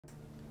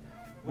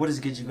What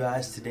is good, you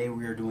guys? Today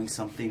we are doing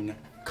something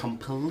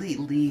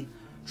completely,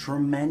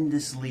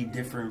 tremendously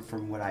different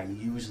from what I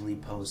usually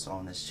post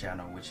on this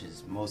channel, which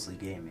is mostly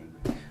gaming,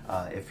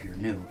 if you're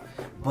new.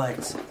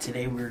 But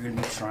today we're going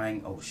to be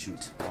trying, oh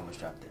shoot, I almost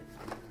dropped it.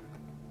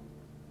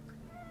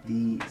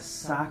 The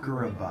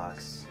Sakura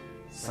box.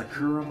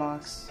 Sakura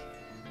box?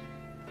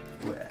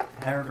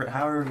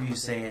 However you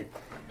say it.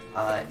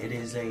 It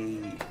is a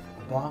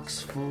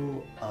box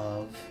full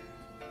of...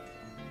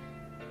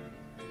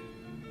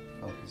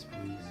 Focus,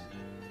 please.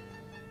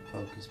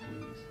 Focus,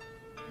 please.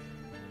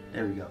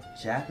 There we go.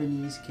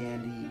 Japanese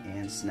candy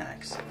and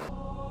snacks.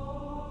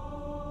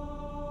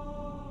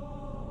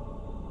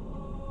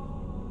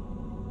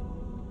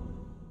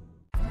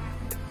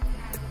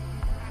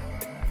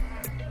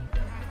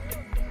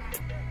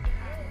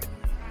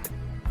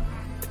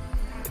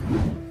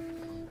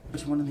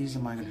 Which one of these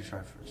am I going to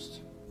try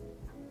first?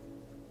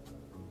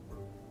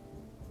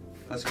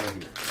 Let's go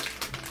here.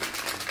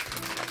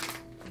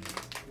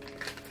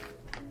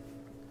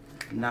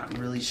 Not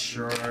really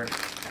sure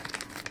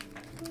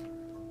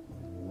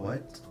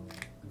what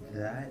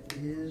that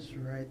is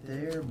right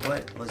there,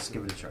 but let's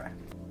give it a try.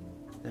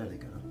 There they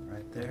go,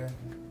 right there.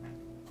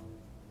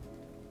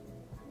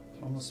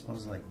 Almost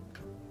smells like,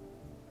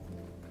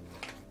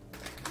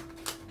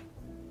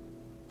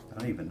 I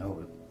don't even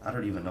know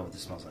what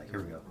this smells like.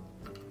 Here we go.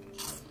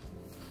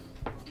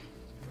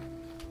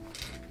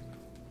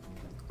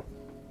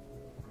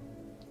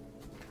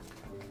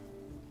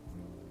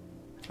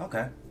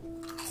 Okay.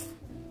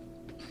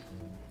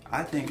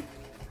 I think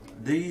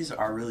these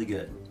are really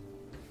good.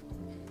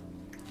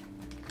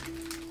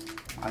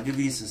 I'll give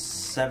these a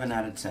 7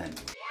 out of 10.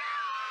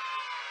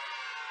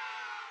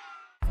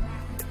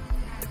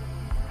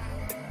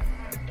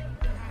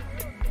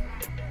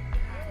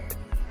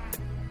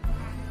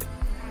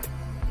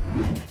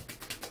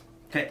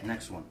 Okay,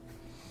 next one.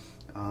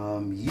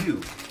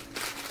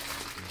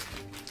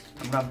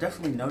 What I'm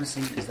definitely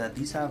noticing is that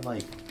these have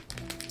like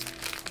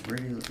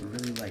really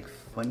like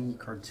funny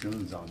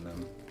cartoons on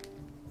them.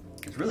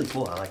 It's really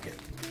cool, I like it.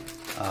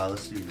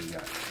 Let's see what we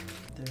got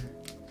there.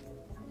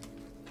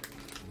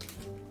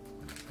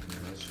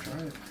 Let's try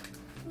it.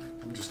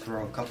 I'll just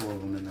throw a couple of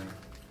them in there.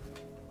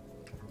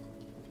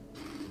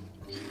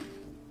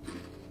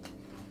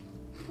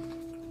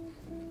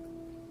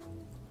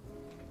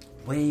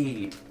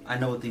 Wait, I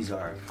know what these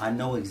are. I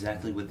know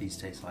exactly what these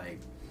taste like,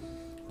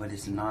 but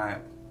it's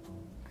not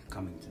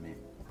coming to me.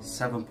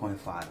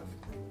 7.5.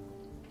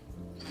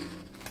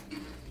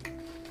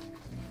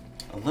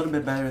 A little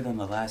bit better than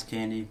the last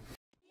candy.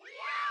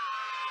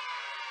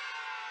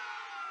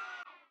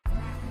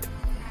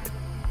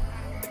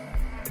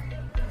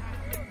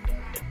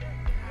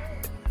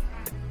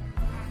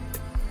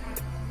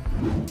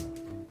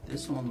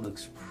 This one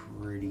looks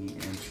pretty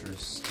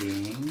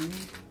interesting.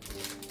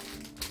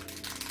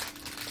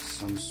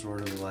 Some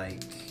sort of ice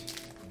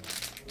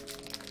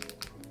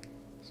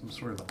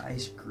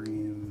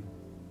cream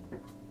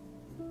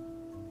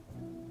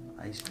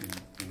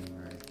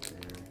thing right there.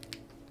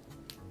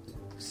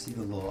 See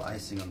the little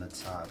icing on the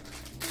top.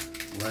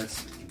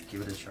 Let's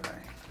give it a try.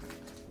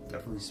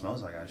 Definitely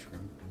smells like ice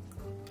cream.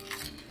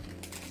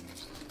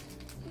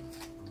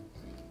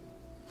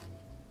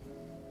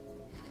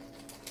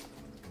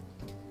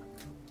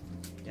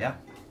 Yeah,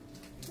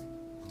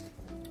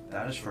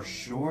 that is for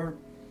sure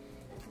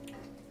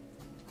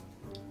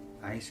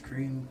ice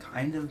cream.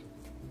 Kind of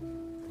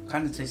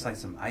tastes like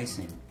some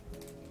icing.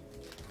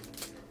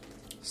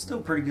 Still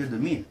pretty good to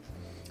me.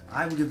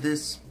 I would give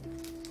this.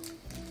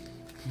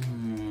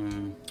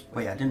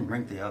 Wait, I didn't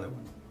rank the other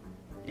one.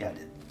 Yeah, I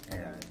did.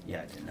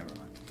 Yeah, I did. Never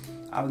mind.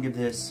 I would give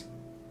this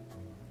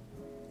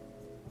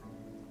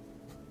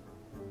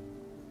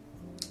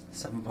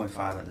 7.5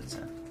 out of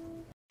 10.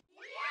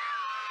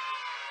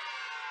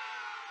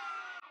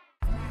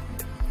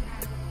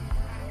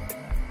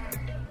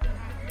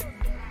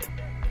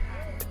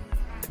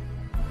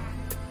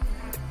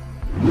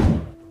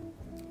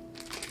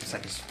 Looks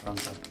like it's from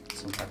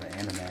some type of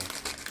anime.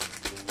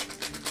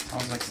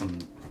 Sounds like some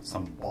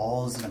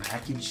balls in a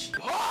package.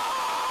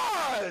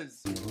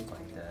 Pause! They look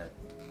like that.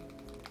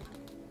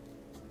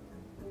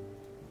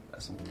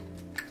 That's some...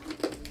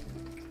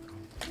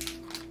 I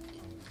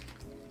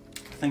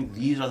think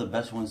these are the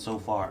best ones so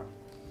far.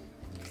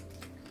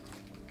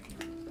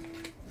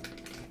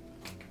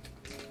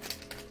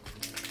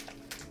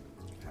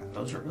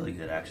 Those are really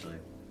good, actually.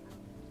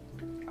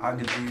 I'll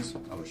give these,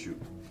 oh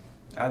shoot.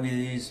 I'll give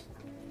these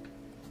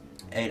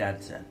 8 out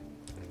of 10.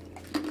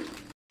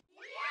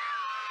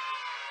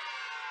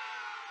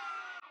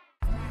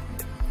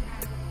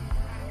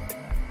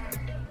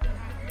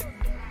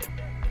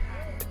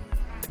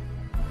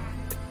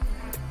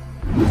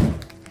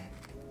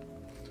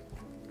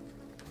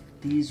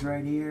 These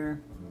right here,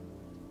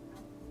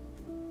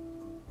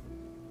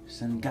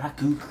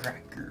 Sengaku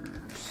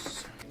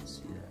crackers.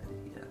 See that?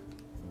 Yeah.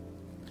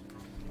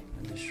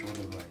 And this sort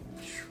of like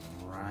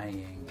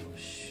triangle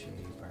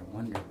shape. I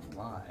wonder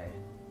why.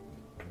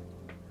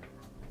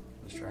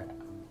 Let's try it.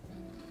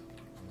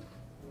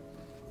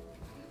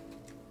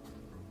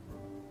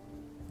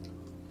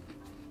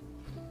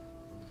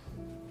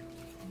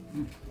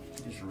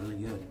 It's really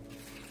good.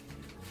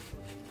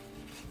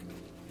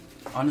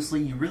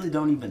 Honestly, you really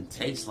don't even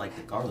taste like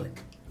the garlic.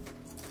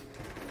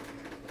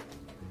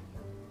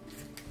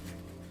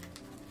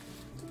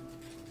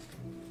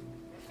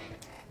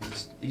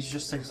 These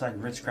just taste like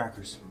Ritz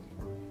crackers.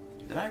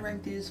 Did I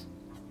rank these?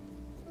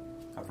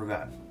 I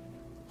forgot.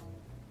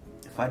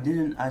 If I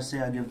didn't, I'd say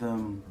I'd give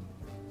them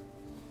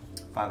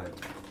 5 out of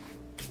 10.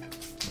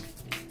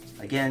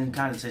 Again,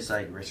 kind of tastes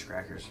like Ritz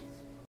crackers.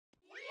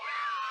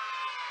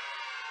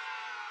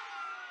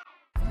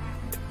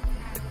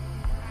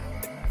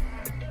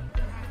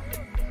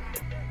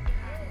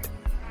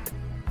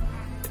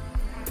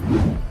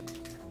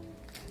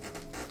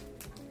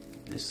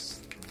 This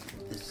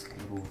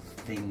little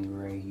thing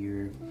right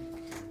here,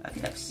 I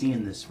think I've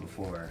seen this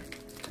before.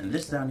 And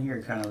this down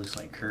here kind of looks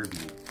like Kirby.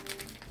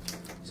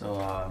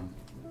 So,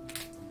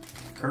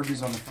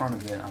 Kirby's on the front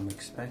of it. I'm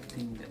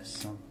expecting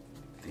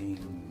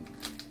something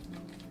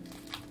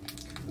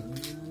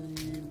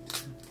good.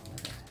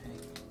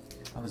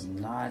 I was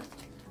not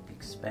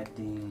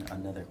expecting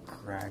another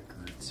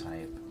cracker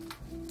type.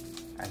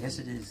 I guess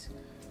it is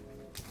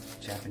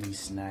Japanese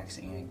snacks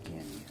and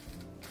candy.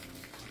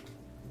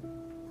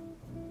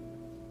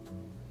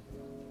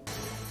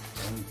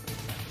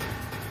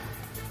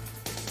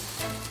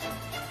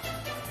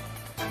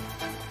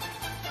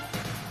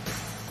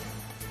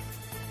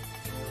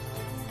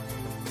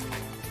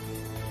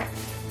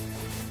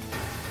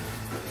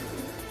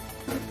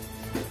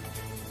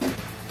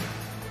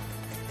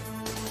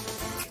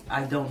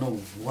 I don't know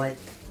what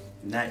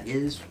that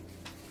is.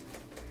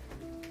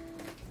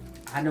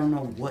 I don't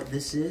know what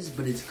this is,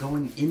 but it's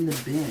going in the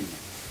bin.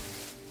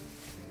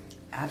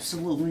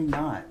 Absolutely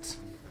not.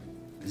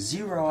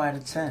 0 out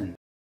of 10.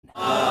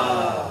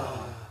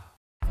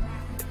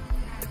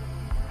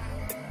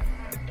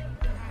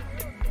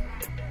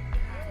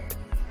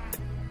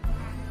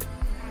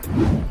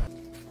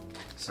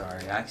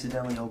 Sorry, I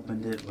accidentally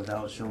opened it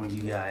without showing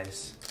you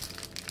guys.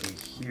 And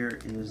here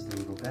is the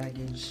little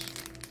baggage.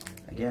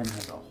 Again,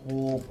 has a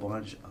whole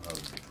bunch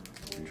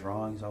of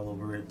drawings all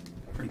over it.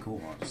 Pretty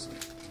cool, honestly.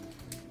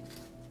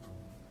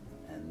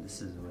 And this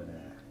is what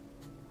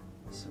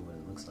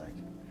it looks like.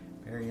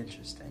 Very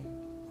interesting.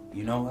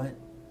 You know what?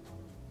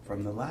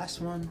 From the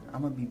last one,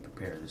 I'm gonna be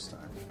prepared this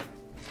time.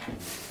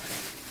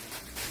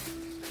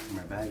 Put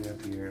my bag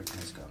up here.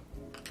 Let's go.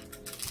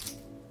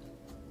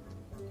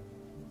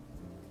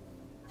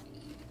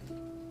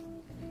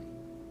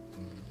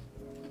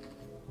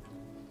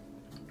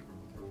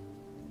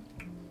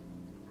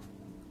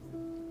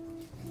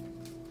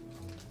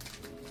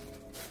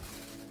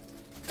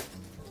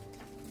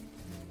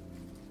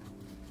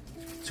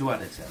 Two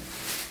out of 10.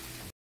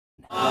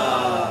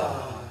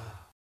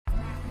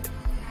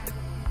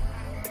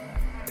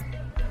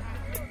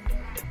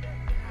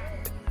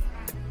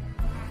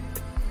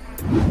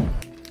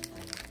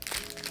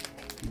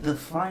 The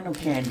final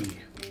candy,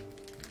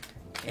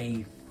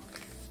 a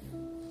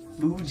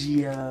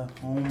Fujiya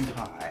home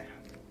pie.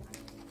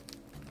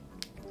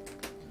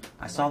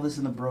 I saw this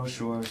in the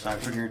brochure, so I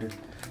figured,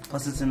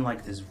 plus it's in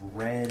like this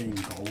red and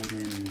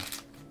golden.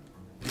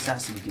 This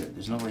has to be good.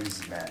 There's no way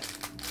this is bad.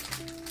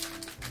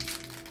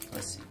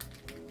 Let's see.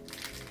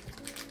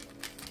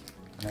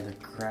 Another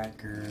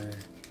cracker,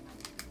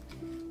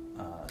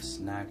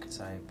 snack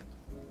type.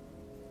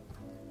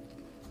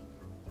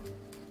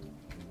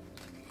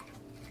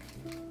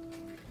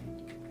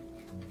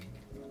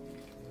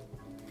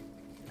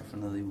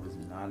 Definitely was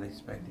not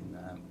expecting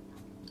that.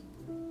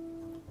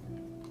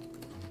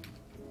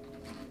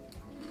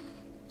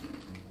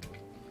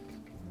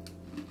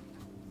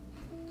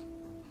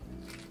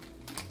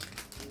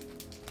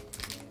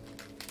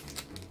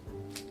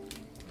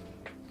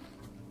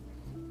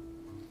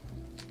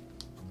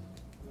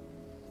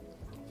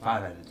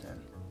 Five out of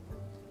 10.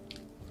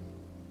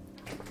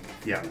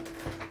 Yeah. Hey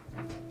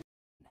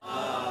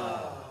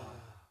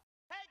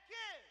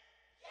kid!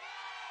 Yeah!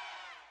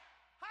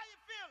 How you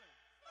feeling?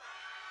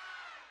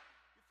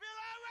 You feel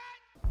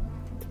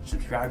alright?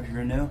 Subscribe if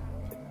you're new.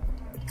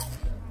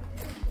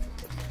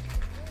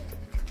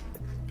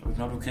 With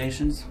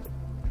notifications.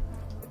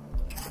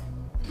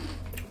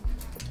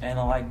 And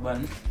a like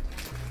button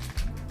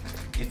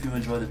if you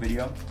enjoy the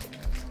video.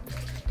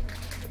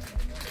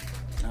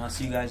 And I'll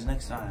see you guys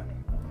next time.